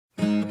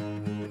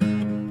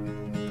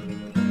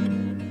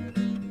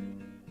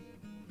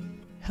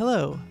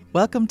Hello,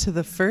 welcome to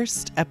the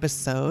first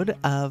episode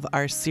of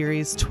our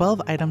series 12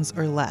 Items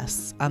or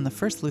Less on the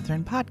First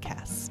Lutheran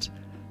Podcast.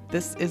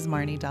 This is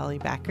Marnie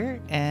Dahle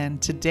Backer,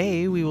 and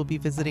today we will be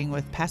visiting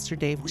with Pastor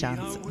Dave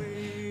Johnson,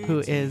 who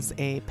is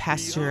a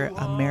pastor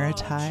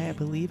emeriti, I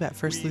believe, at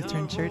First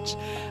Lutheran Church.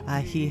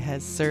 He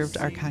has served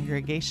our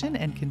congregation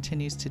and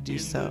continues to do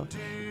so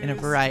in a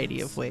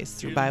variety of ways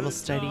through Bible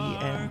study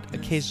and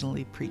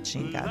occasionally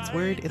preaching God's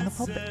Word in the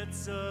pulpit.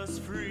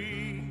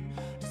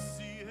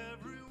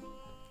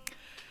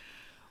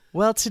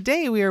 Well,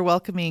 today we are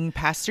welcoming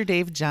Pastor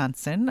Dave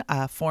Johnson,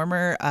 a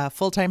former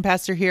full-time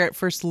pastor here at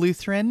First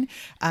Lutheran,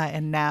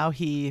 and now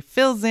he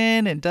fills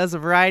in and does a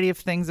variety of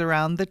things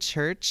around the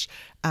church.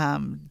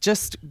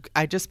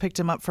 I just picked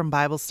him up from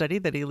Bible study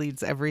that he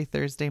leads every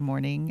Thursday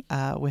morning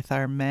with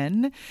our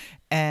men,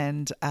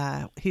 and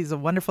he's a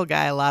wonderful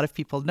guy. A lot of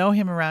people know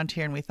him around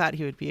here, and we thought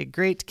he would be a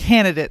great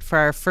candidate for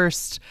our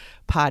first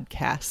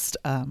podcast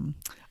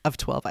of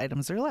 12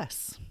 Items or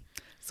Less.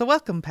 So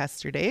welcome,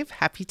 Pastor Dave.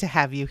 Happy to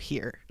have you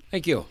here.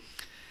 Thank you.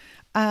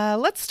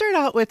 Let's start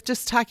out with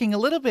just talking a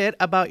little bit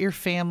about your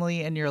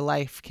family and your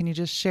life. Can you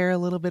just share a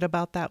little bit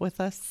about that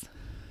with us?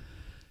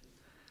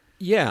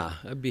 Yeah,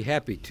 I'd be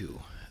happy to.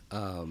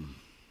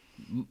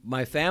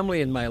 My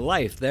family and my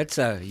life, that's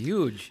a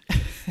huge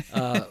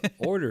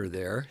order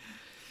there.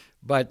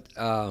 But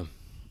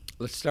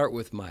let's start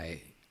with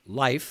my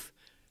life.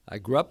 I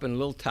grew up in a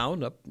little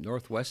town up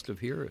northwest of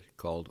here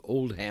called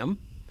Oldham.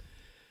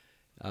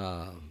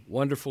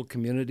 Wonderful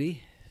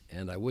community,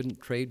 and I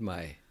wouldn't trade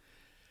my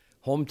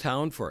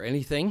hometown for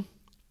anything.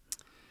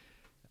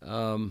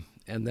 And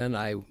then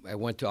I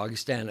went to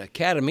Augustana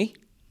Academy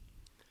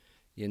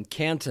in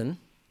Canton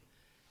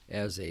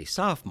as a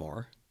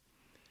sophomore,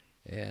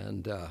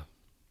 and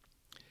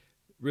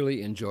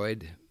really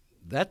enjoyed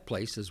that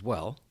place as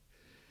well.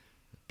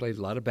 Played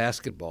a lot of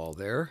basketball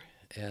there,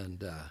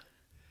 and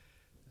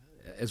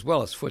as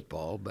well as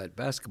football, but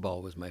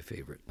basketball was my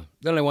favorite.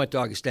 Then I went to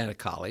Augustana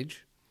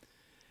College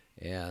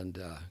and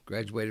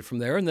graduated from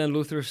there, and then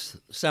Luther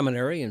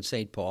Seminary in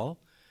St. Paul,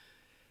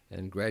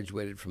 and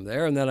graduated from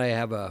there. And then I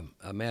have a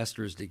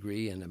master's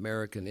degree in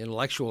American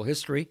Intellectual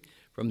History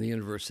from the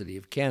University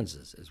of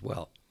Kansas as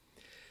well.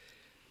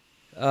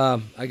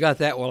 I got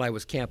that while I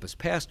was campus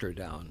pastor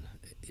down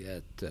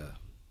at the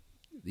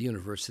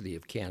University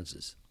of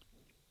Kansas.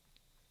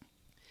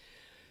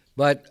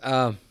 But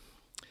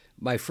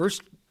my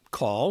first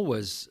call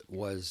was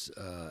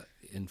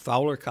in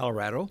Fowler,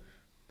 Colorado.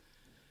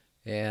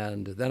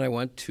 And then I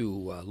went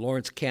to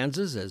Lawrence,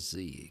 Kansas as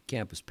the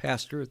campus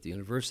pastor at the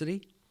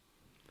University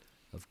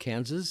of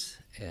Kansas,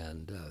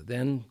 and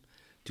then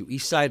to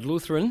Eastside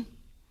Lutheran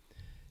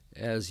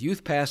as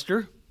youth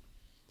pastor,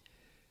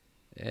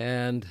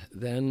 and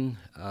then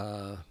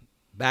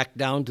back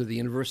down to the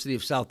University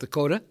of South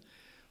Dakota,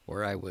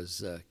 where I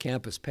was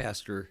campus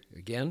pastor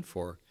again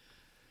for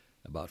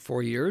about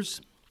 4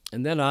 years,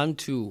 and then on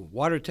to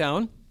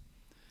Watertown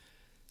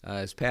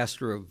as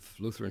pastor of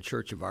Lutheran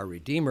Church of Our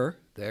Redeemer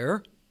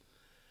there.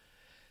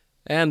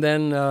 And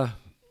then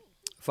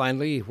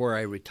finally, where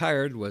I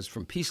retired was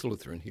from Peace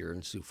Lutheran here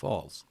in Sioux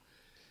Falls.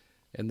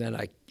 And then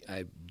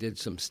I did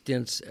some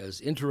stints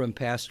as interim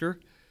pastor,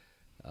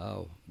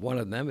 one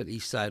of them at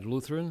Eastside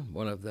Lutheran,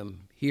 one of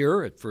them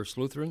here at First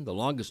Lutheran, the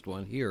longest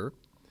one here.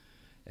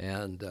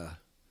 And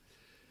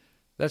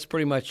that's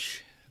pretty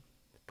much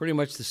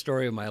the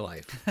story of my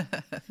life.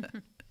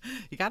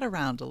 You got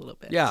around a little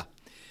bit. Yeah.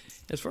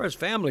 As far as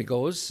family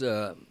goes,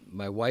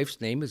 my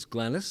wife's name is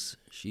Glennis.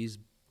 She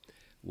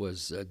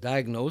was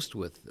diagnosed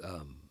with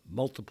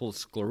multiple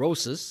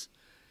sclerosis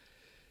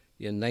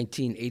in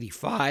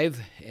 1985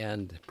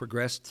 and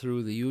progressed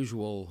through the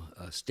usual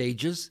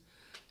stages,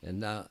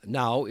 and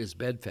now is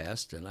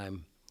bedfast, and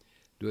I'm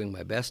doing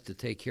my best to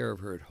take care of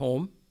her at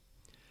home.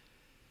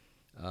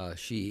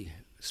 She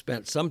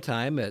spent some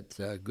time at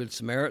Good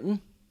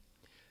Samaritan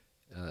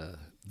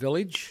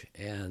Village,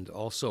 and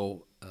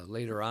also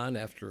later on,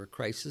 after a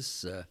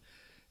crisis,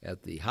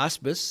 at the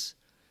hospice,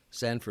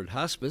 Sanford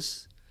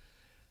Hospice.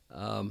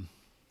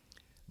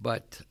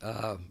 But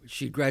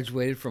she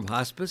graduated from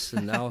hospice,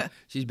 and now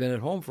she's been at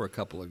home for a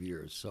couple of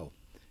years.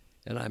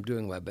 And I'm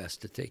doing my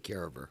best to take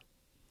care of her.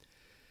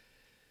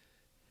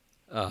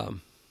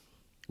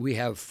 We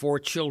have 4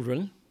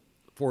 children,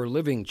 4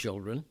 living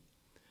children.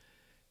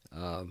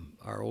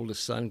 Our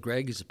oldest son,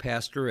 Greg, is a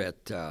pastor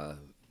at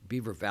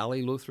Beaver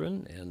Valley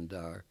Lutheran, and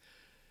our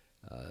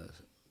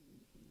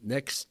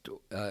next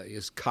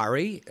is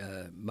Kari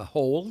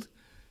Mahold.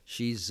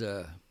 She's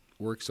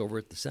works over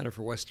at the Center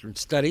for Western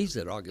Studies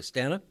at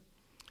Augustana,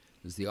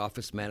 is the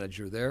office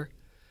manager there.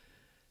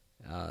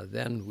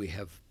 Then we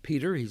have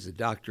Peter, he's a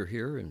doctor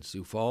here in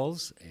Sioux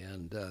Falls.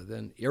 And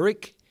then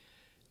Eric,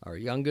 our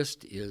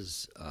youngest,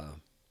 is a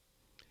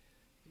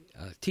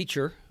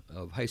teacher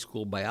of high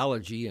school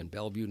biology in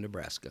Bellevue,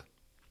 Nebraska.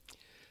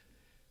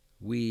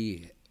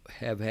 We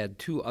have had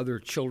 2 other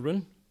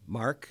children.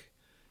 Mark,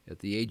 at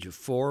the age of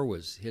 4,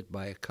 was hit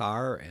by a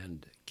car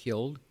and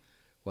killed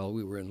while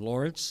we were in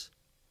Lawrence.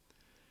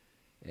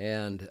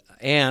 And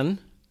Anne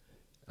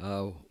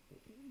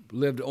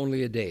lived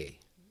only a day.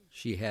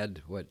 She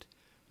had what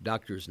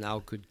doctors now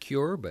could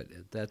cure, but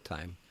at that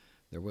time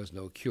there was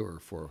no cure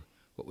for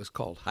what was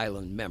called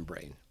hyaline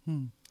membrane,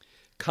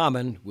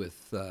 common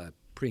with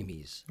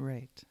preemies.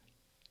 Right.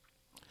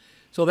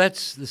 So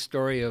that's the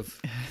story of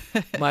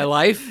my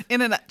life.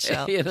 In a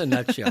nutshell. In a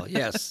nutshell,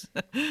 yes.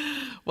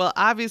 Well,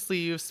 obviously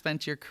you've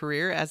spent your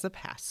career as a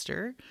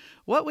pastor.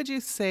 What would you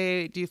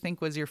say, do you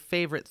think was your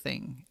favorite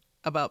thing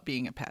about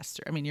being a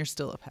pastor? I mean, you're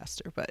still a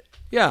pastor, but...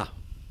 Yeah,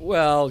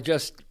 well,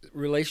 just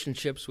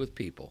relationships with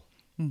people.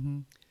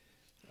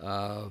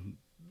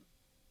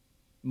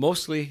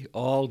 Mostly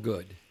all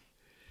good.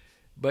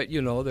 But,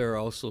 there are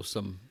also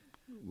some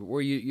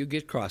where you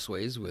get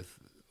crossways with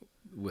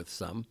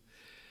some.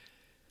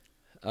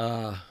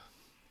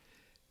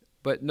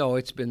 But no,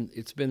 it's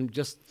been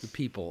just the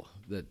people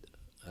that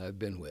I've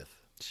been with.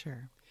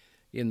 Sure.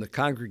 In the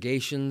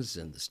congregations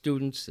and the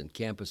students and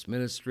campus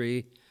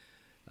ministry,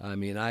 I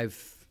mean,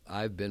 I've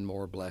been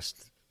more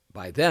blessed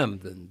by them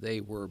than they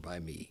were by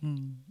me.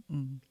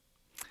 Mm-hmm.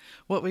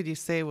 What would you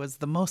say was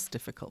the most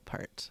difficult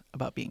part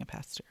about being a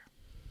pastor?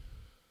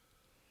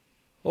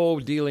 Oh,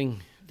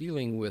 dealing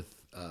with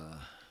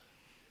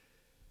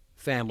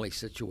family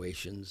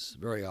situations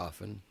very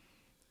often,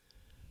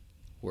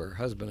 where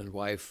husband and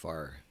wife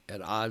are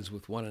at odds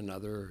with one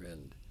another,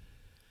 and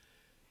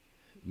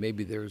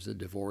maybe there's a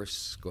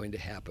divorce going to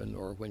happen,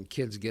 or when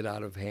kids get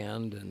out of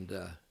hand, and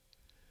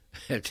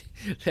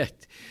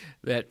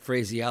that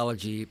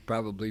phraseology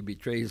probably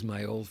betrays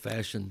my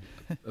old-fashioned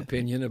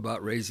opinion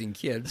about raising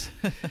kids.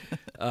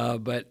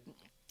 But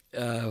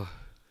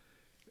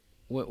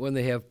when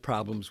they have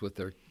problems with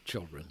their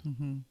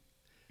children,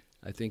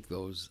 I think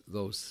those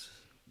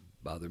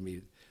bother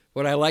me.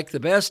 What I like the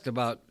best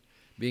about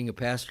being a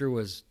pastor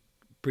was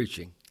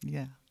preaching.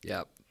 Yeah.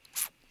 Yep.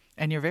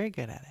 And you're very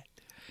good at it.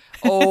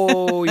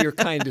 Oh, you're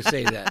kind to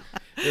say that.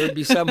 There would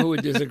be some who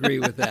would disagree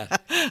with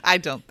that. I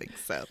don't think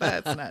so.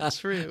 That's not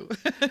true.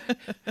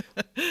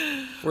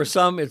 For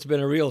some, it's been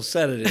a real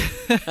sedative.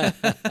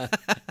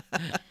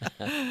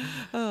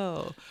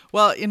 Oh,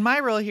 well, in my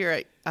role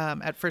here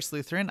at First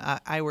Lutheran,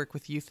 I work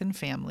with youth and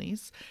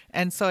families.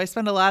 And so I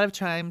spend a lot of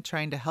time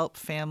trying to help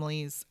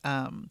families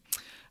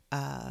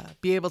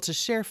be able to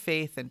share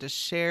faith and to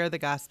share the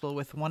gospel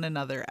with one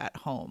another at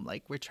home.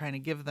 Like, we're trying to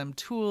give them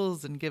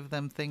tools and give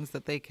them things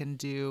that they can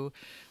do,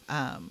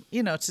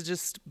 to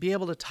just be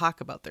able to talk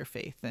about their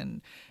faith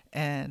and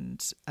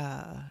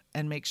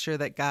make sure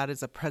that God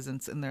is a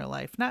presence in their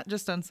life, not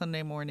just on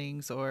Sunday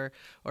mornings or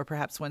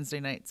perhaps Wednesday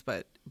nights,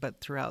 but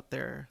throughout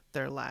their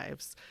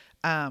lives.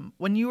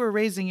 When you were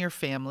raising your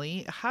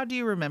family, how do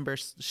you remember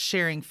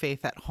sharing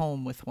faith at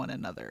home with one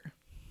another?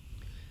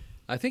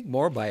 I think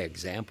more by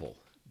example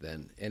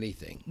than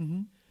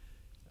anything.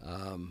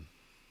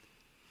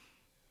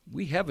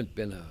 We haven't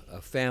been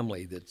a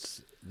family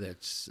that's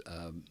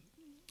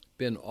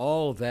been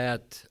all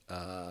that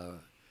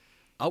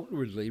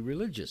outwardly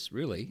religious,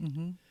 really.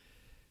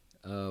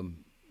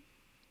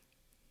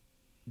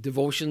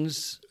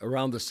 Devotions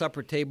around the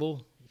supper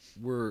table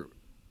were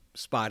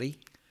spotty.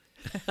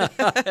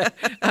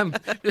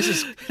 This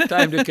is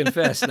time to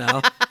confess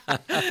now.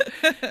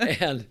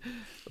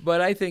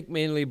 But I think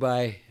mainly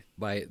by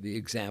the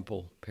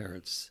example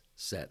parents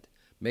set,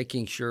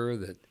 making sure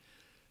that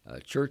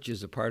church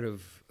is a part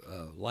of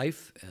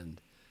life, and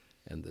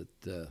that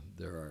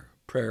there are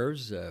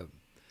prayers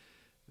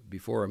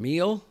before a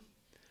meal,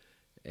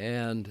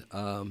 and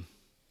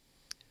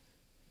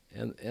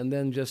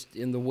then just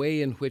in the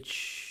way in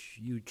which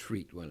you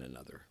treat one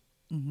another.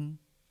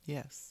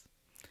 Yes.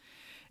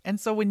 And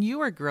so when you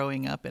were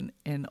growing up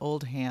in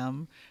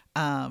Oldham,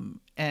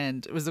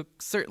 and it was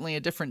certainly a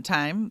different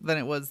time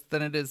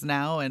than it is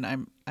now,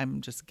 and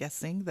I'm just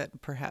guessing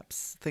that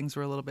perhaps things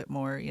were a little bit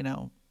more,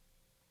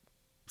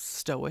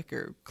 stoic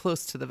or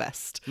close to the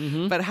vest.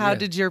 But how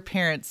did your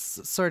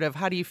parents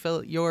how do you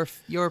feel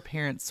your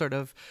parents sort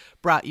of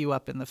brought you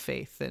up in the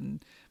faith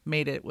and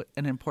made it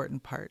an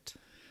important part?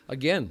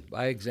 Again,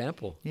 by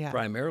example,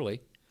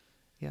 primarily.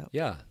 Yeah.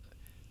 Yeah.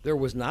 There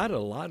was not a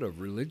lot of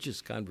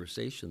religious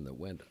conversation that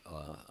went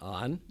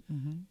on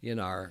in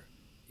our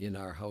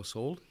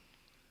household.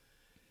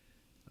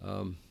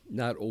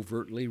 Not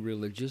overtly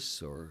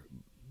religious,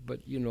 but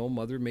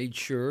Mother made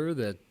sure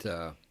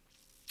that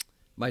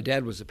my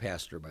dad was a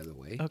pastor, by the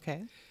way.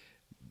 Okay.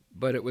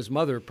 But it was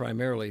Mother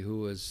primarily who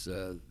was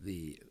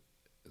the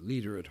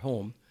leader at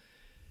home.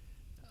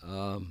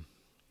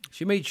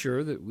 She made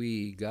sure that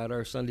we got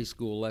our Sunday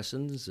school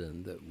lessons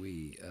and that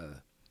we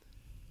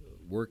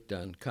worked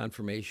on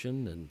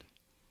confirmation and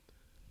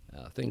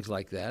things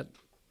like that,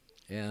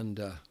 and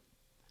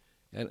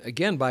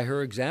again, by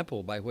her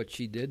example, by what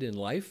she did in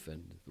life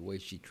and the way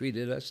she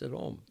treated us at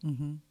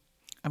home.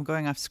 I'm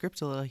going off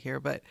script a little here,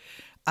 but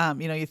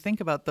you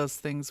think about those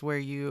things where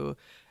you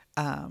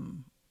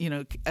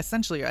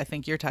essentially, I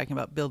think you're talking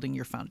about building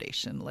your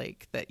foundation,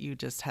 like that you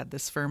just had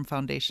this firm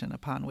foundation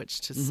upon which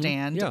to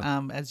stand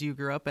as you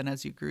grew up and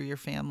as you grew your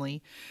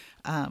family.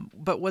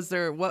 But was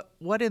there,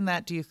 what in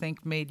that do you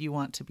think made you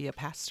want to be a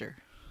pastor?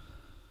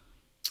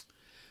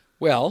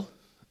 Well,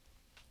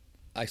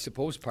 I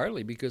suppose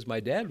partly because my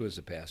dad was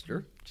a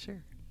pastor.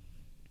 Sure.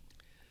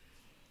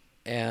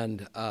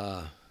 And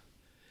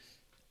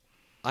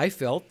I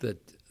felt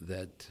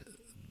that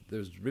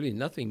there's really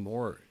nothing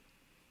more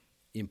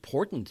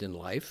important in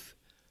life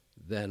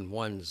than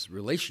one's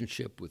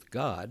relationship with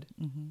God.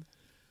 Mm-hmm.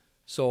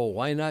 So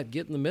why not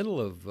get in the middle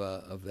of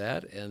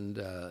that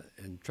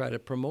and try to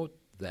promote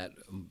that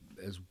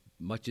as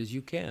much as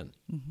you can?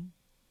 Mm-hmm.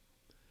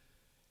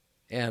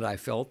 And I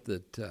felt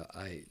that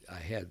I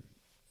had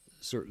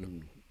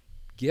certain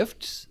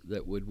gifts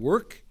that would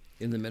work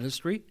in the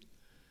ministry.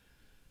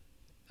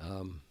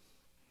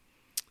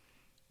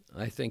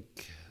 I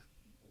think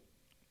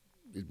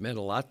it meant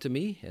a lot to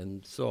me,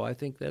 and so I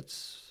think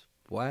that's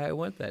why I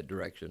went that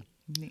direction.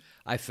 Neat.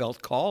 I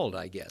felt called,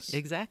 I guess.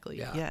 Exactly.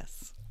 Yeah.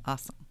 Yes.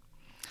 Awesome.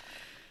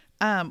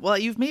 Well,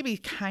 you've maybe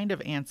kind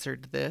of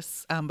answered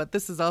this, but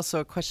this is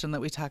also a question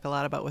that we talk a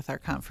lot about with our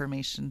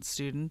confirmation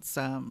students.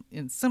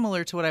 And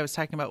similar to what I was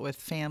talking about with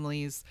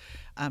families,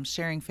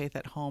 sharing faith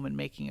at home and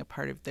making it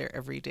part of their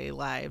everyday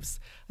lives.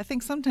 I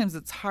think sometimes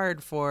it's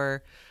hard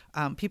for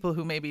people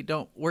who maybe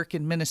don't work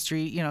in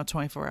ministry,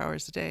 24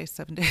 hours a day,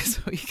 7 days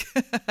a week,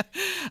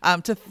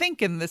 to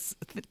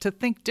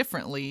think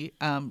differently.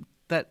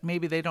 That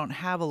maybe they don't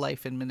have a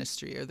life in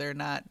ministry or they're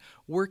not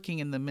working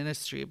in the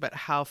ministry, but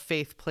how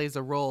faith plays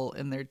a role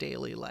in their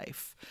daily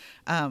life.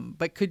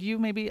 But could you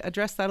maybe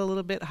address that a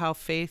little bit, how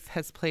faith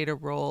has played a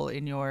role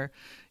in your,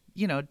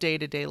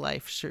 day-to-day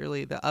life,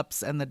 surely the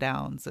ups and the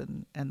downs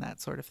and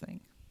that sort of thing?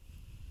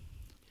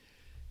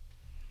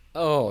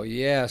 Oh,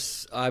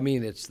 yes. I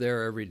mean, it's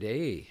there every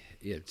day.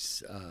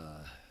 It's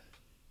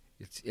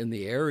in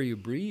the air you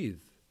breathe.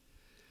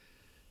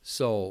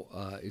 So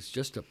it's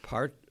just a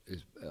part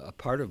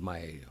of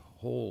my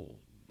whole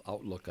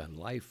outlook on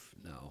life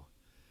now.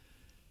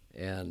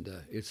 And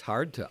it's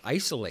hard to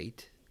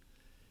isolate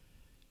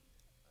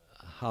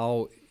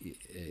how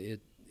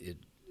it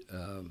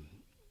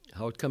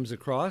comes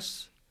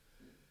across,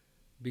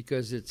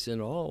 because it's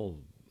in all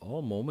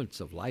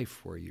moments of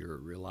life where you're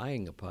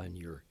relying upon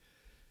your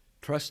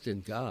trust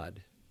in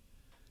God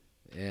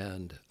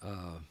and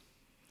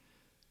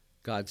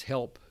God's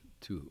help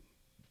to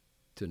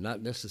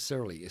not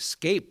necessarily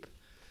escape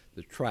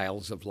the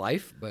trials of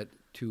life, but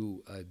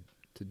to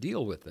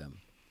deal with them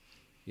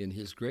in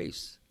His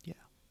grace. Yeah.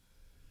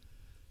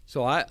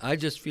 So I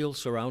just feel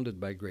surrounded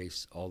by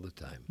grace all the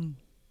time.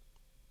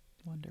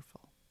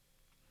 Wonderful.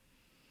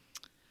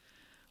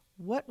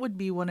 What would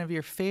be one of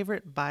your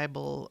favorite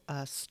Bible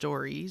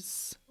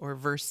stories or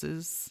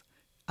verses,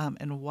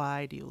 and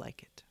why do you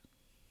like it?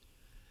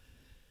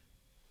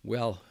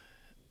 Well,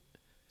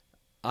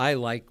 I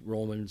like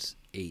Romans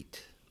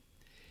 8.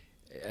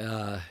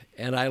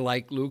 And I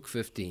like Luke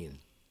 15.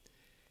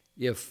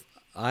 If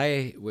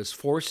I was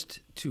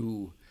forced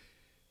to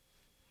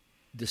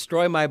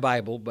destroy my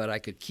Bible, but I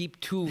could keep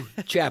 2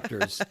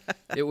 chapters,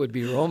 it would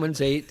be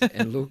Romans 8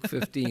 and Luke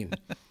 15.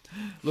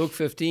 Luke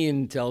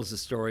 15 tells the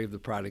story of the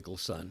prodigal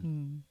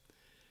son,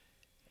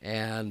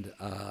 and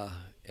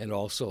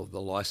also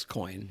the lost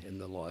coin and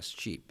the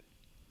lost sheep.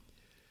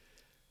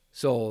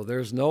 So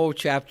there's no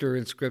chapter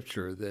in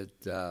Scripture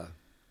that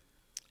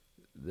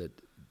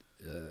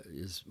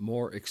is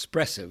more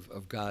expressive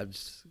of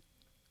God's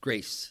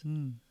grace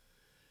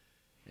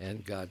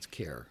and God's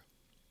care.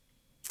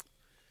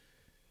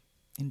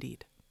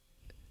 Indeed.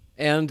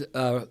 And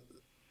the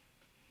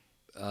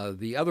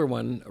other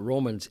one,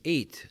 Romans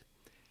 8,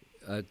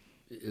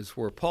 is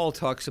where Paul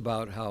talks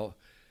about how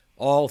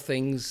all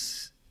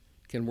things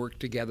can work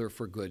together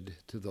for good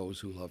to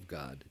those who love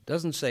God. It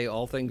doesn't say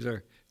all things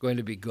are going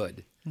to be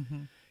good,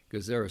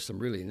 because there are some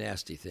really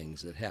nasty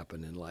things that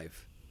happen in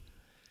life.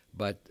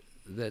 But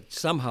that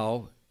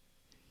somehow,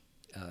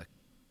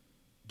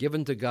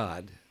 given to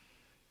God,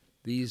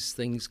 these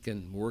things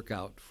can work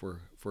out for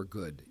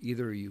good.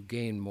 Either you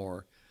gain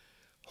more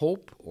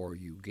hope, or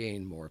you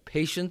gain more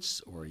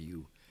patience, or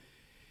you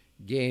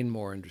gain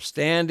more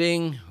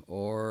understanding,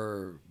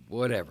 or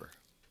whatever.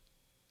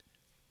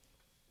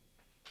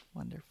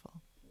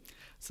 Wonderful.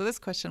 So this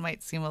question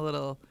might seem a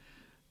little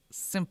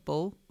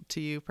simple to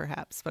you,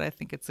 perhaps, but I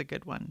think it's a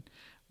good one.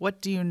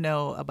 What do you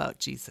know about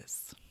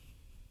Jesus?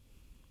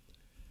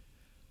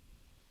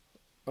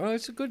 Well,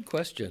 it's a good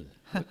question.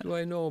 What do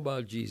I know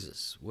about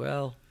Jesus?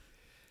 Well,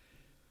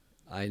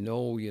 I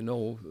know,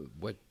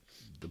 what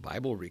the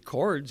Bible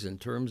records in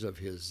terms of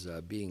his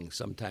being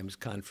sometimes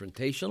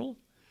confrontational,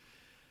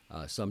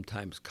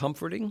 sometimes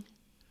comforting,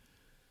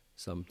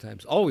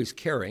 sometimes always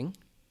caring,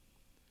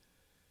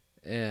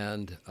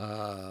 and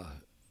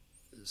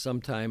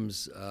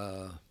sometimes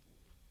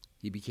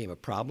he became a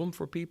problem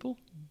for people,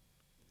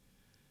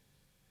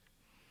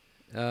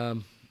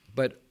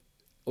 but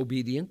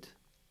obedient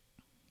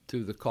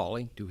to the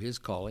calling, to his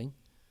calling,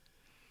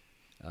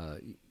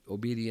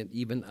 obedient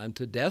even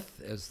unto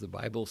death, as the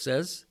Bible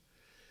says.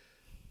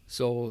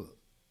 So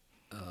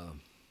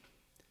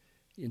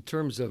in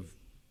terms of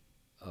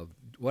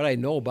what I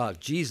know about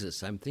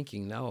Jesus, I'm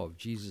thinking now of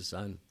Jesus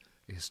on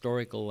a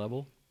historical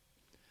level,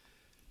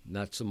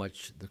 not so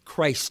much the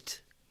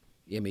Christ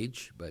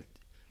image, but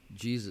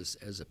Jesus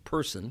as a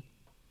person,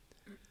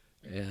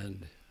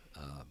 and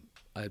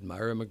I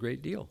admire him a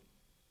great deal.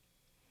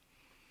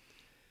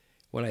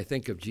 When I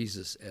think of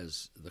Jesus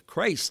as the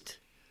Christ,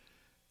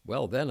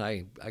 well, then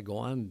I go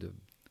on to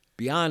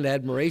beyond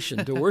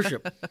admiration to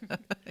worship.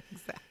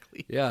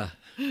 Exactly. Yeah.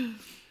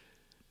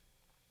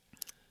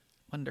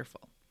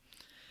 Wonderful.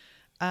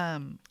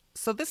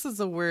 So this is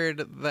a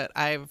word that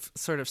I've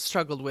sort of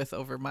struggled with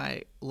over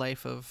my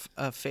life of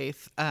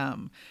faith.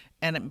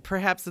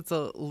 Perhaps it's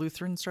a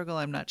Lutheran struggle,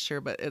 I'm not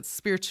sure, but it's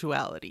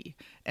spirituality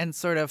and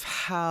sort of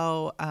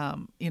how,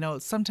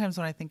 sometimes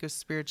when I think of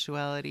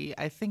spirituality,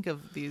 I think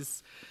of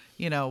these,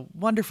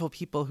 wonderful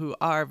people who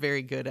are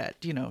very good at,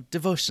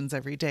 devotions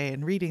every day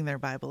and reading their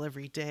Bible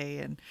every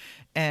day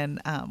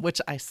and which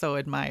I so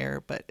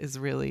admire, but is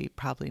really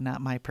probably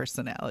not my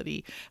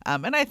personality.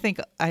 And I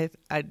think I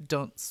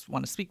don't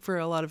want to speak for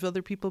a lot of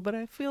other people, but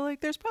I feel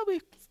like there's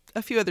probably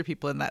a few other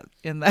people in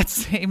that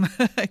same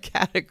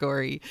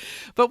category.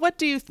 But what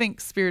do you think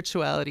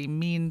spirituality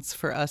means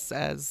for us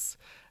as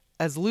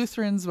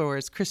Lutherans or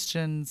as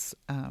Christians?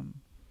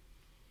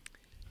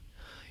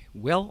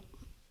 Well,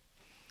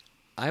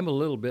 I'm a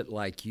little bit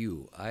like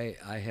you. I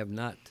have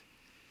not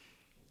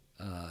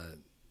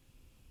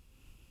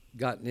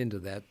gotten into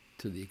that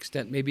to the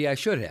extent maybe I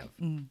should have.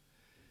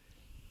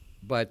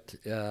 But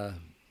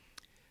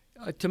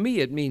to me,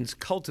 it means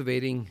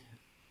cultivating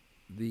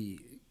the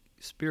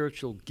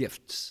spiritual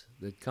gifts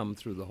that come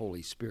through the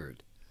Holy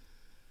Spirit,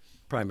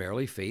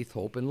 primarily faith,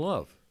 hope, and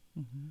love.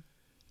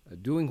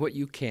 Doing what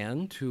you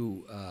can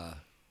to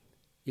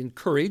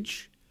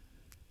encourage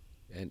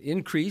an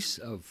increase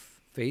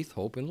of faith,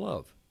 hope, and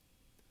love.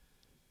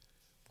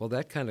 Well,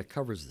 that kind of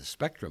covers the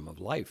spectrum of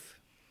life,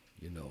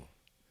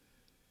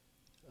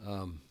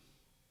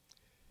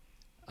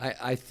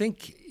 I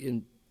think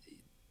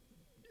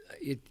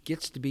it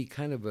gets to be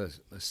kind of a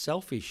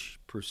selfish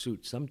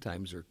pursuit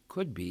sometimes, or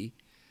could be,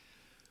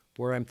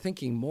 where I'm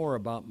thinking more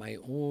about my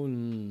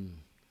own,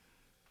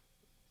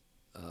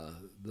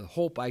 the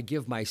hope I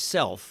give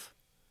myself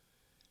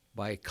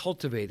by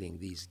cultivating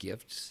these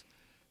gifts,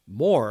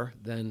 more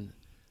than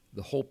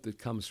the hope that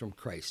comes from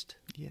Christ.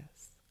 Yes.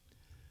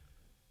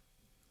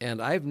 And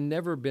I've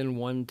never been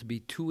one to be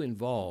too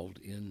involved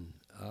in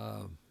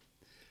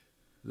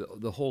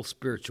the whole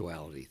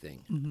spirituality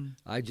thing.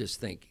 I just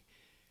think,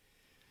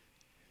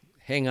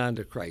 hang on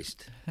to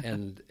Christ,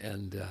 and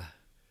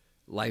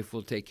life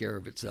will take care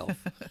of itself.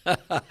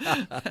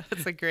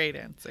 That's a great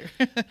answer.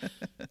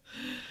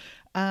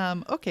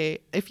 Okay,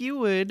 if you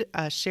would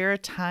share a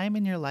time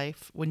in your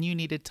life when you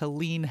needed to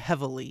lean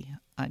heavily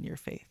on your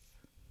faith.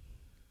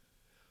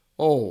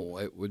 Oh,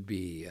 it would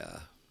be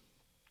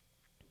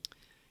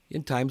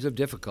in times of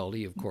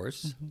difficulty, of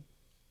course.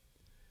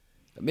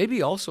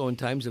 Maybe also in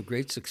times of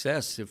great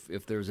success,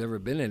 if there's ever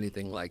been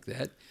anything like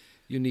that.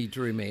 You need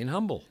to remain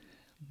humble,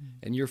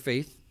 and your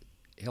faith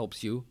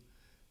helps you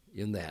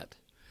in that.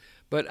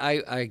 But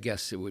I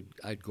guess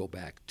I'd go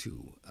back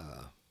to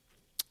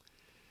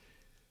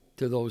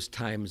those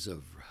times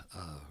of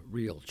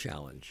real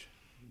challenge,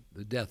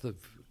 the death of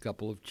a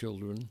couple of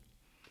children,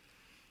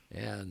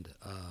 and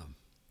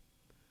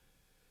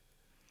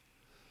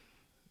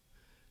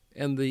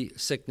the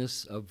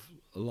sickness of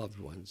loved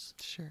ones.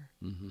 Sure.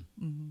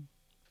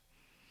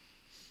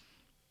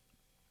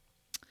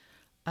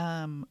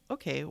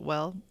 Okay,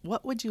 well,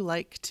 what would you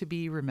like to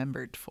be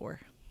remembered for?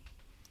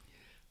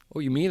 Oh,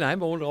 you mean I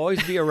won't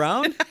always be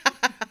around?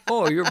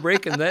 Oh, you're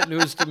breaking that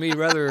news to me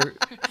rather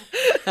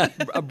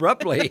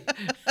abruptly.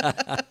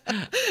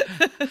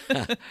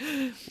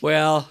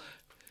 Well,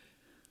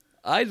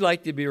 I'd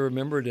like to be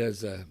remembered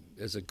as a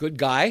good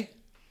guy,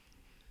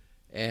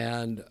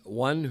 and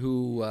one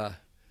who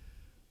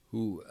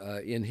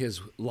in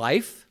his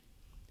life,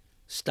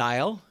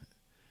 style,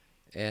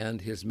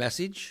 and his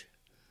message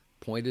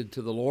pointed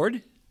to the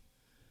Lord,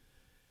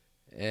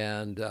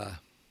 and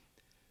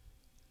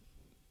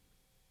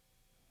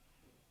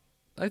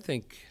I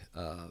think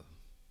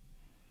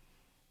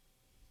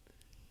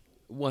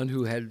one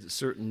who had a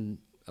certain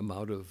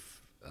amount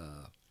of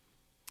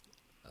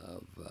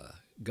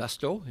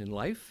gusto in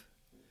life,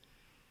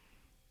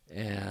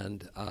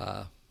 and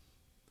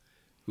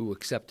who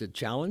accepted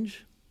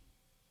challenge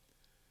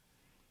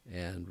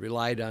and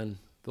relied on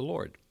the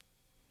Lord.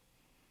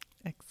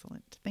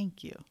 Excellent.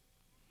 Thank you.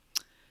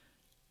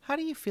 How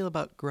do you feel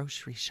about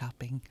grocery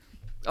shopping?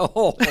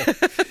 Oh,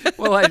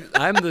 well,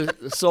 I'm the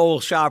sole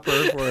shopper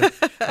for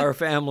our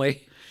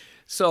family,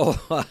 so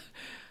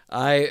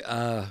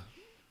I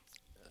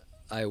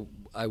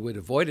would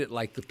avoid it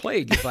like the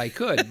plague if I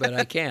could, but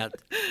I can't.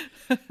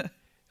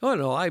 Oh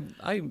no,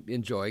 I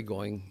enjoy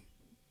going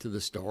to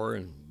the store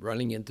and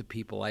running into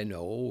people I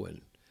know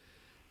and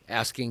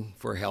asking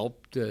for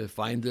help to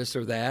find this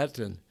or that,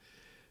 and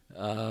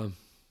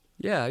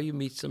yeah, you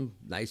meet some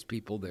nice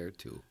people there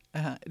too.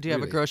 Do you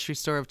have a grocery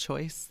store of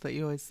choice that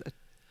you always?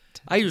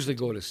 I usually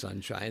go to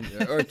Sunshine,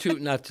 or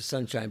not to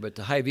Sunshine, but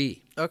to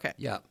Hy-Vee. Okay.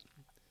 Yeah.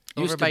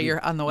 Over by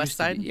on the west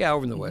side? Yeah,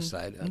 over on the west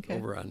side. Okay.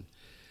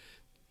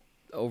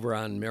 Over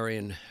on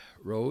Marion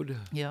Road.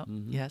 Yeah.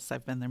 Yes,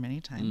 I've been there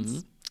many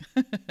times.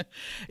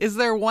 Is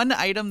there one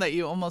item that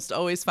you almost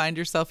always find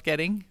yourself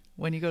getting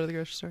when you go to the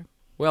grocery store?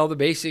 Well, the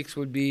basics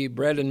would be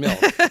bread and milk.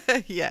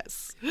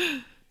 Yes.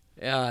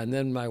 Yeah, and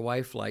then my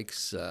wife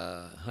likes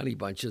honey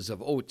bunches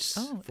of oats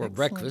for excellent.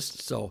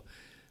 breakfast, so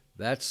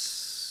I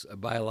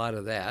buy a lot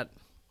of that.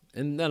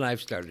 And then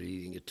I've started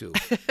eating it too.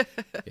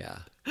 Yeah.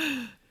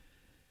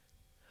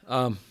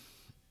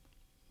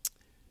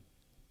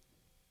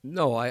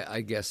 No,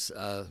 I guess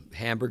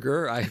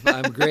hamburger.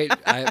 I'm great.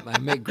 I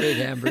make great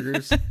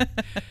hamburgers,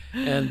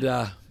 and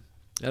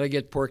I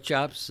get pork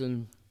chops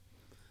and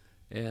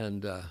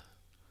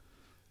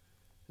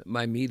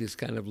my meat is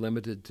kind of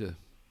limited to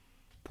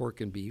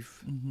pork and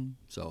beef.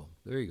 So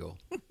there you go.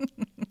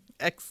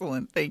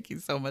 Excellent. Thank you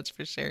so much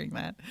for sharing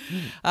that.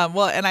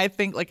 Well, and I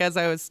think, like, as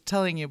I was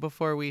telling you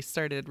before we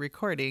started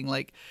recording,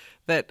 like,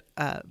 that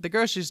the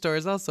grocery store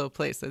is also a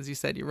place, as you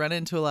said, you run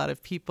into a lot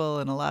of people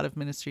and a lot of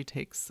ministry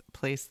takes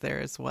place there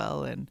as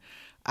well. And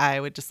I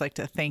would just like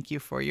to thank you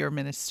for your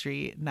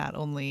ministry, not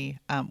only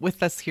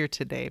with us here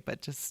today,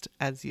 but just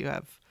as you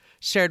have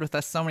shared with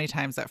us so many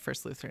times at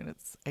First Lutheran.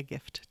 It's a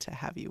gift to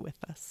have you with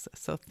us.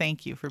 So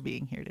thank you for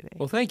being here today.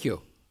 Well, thank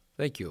you.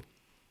 Thank you.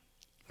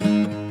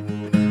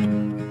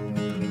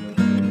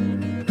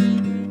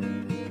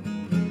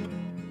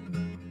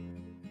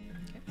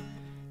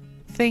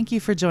 Thank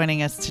you for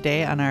joining us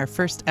today on our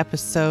first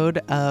episode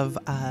of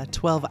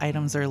 12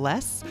 Items or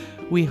Less.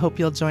 We hope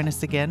you'll join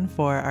us again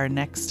for our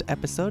next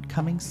episode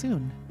coming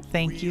soon.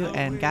 Thank you,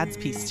 and God's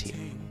peace to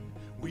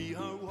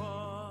you.